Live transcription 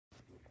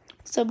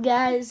So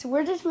guys,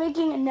 we're just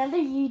making another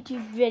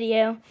YouTube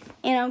video,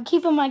 and I'm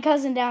keeping my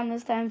cousin down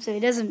this time so he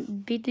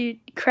doesn't beat the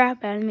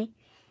crap out of me.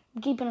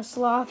 I'm keeping a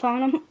sloth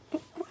on him.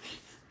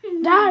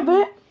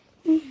 Die,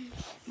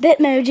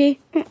 Bitmoji.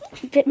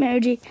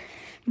 Bitmoji.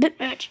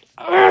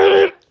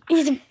 Bitmoji.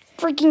 He's a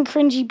freaking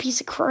cringy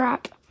piece of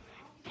crap.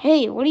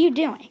 Hey, what are you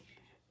doing?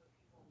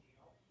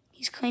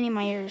 He's cleaning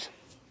my ears.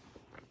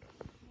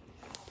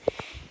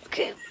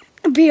 Okay,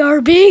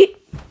 BRB.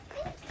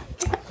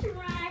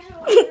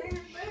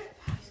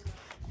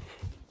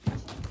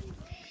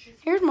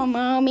 Here's my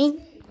mommy.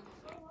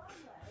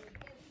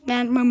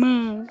 That's my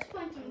mom.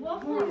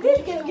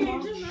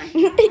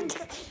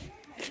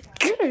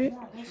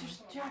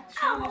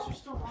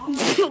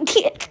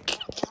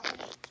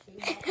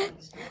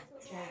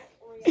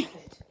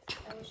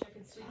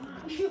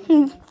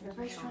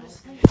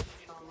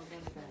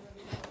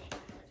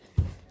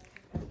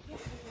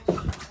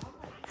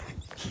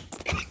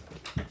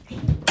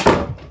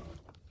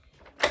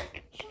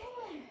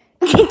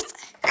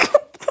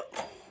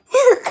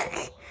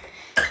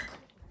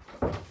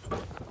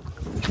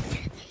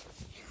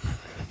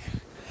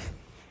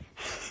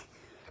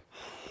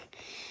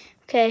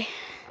 Okay,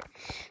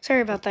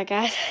 sorry about that,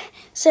 guys.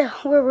 So,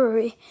 where were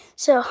we?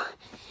 So,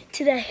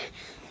 today,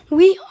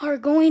 we are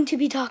going to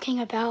be talking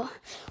about,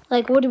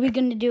 like, what are we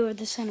going to do with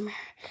the cinema?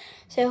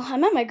 So,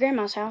 I'm at my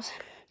grandma's house,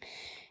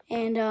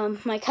 and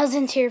my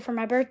cousin's here for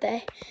my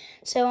birthday.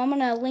 So, I'm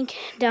going to link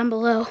down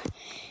below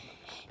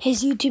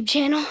his YouTube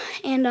channel,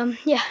 and,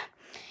 yeah.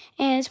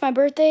 And it's my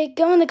birthday.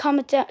 Go in the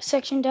comment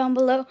section down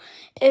below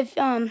if,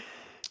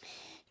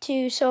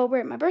 to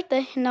celebrate my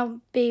birthday, and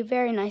that'll be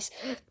very nice.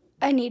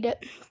 I need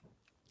it.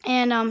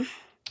 And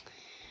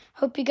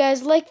hope you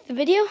guys liked the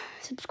video.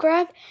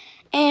 Subscribe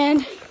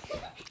and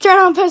turn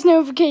on post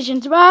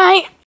notifications. Bye.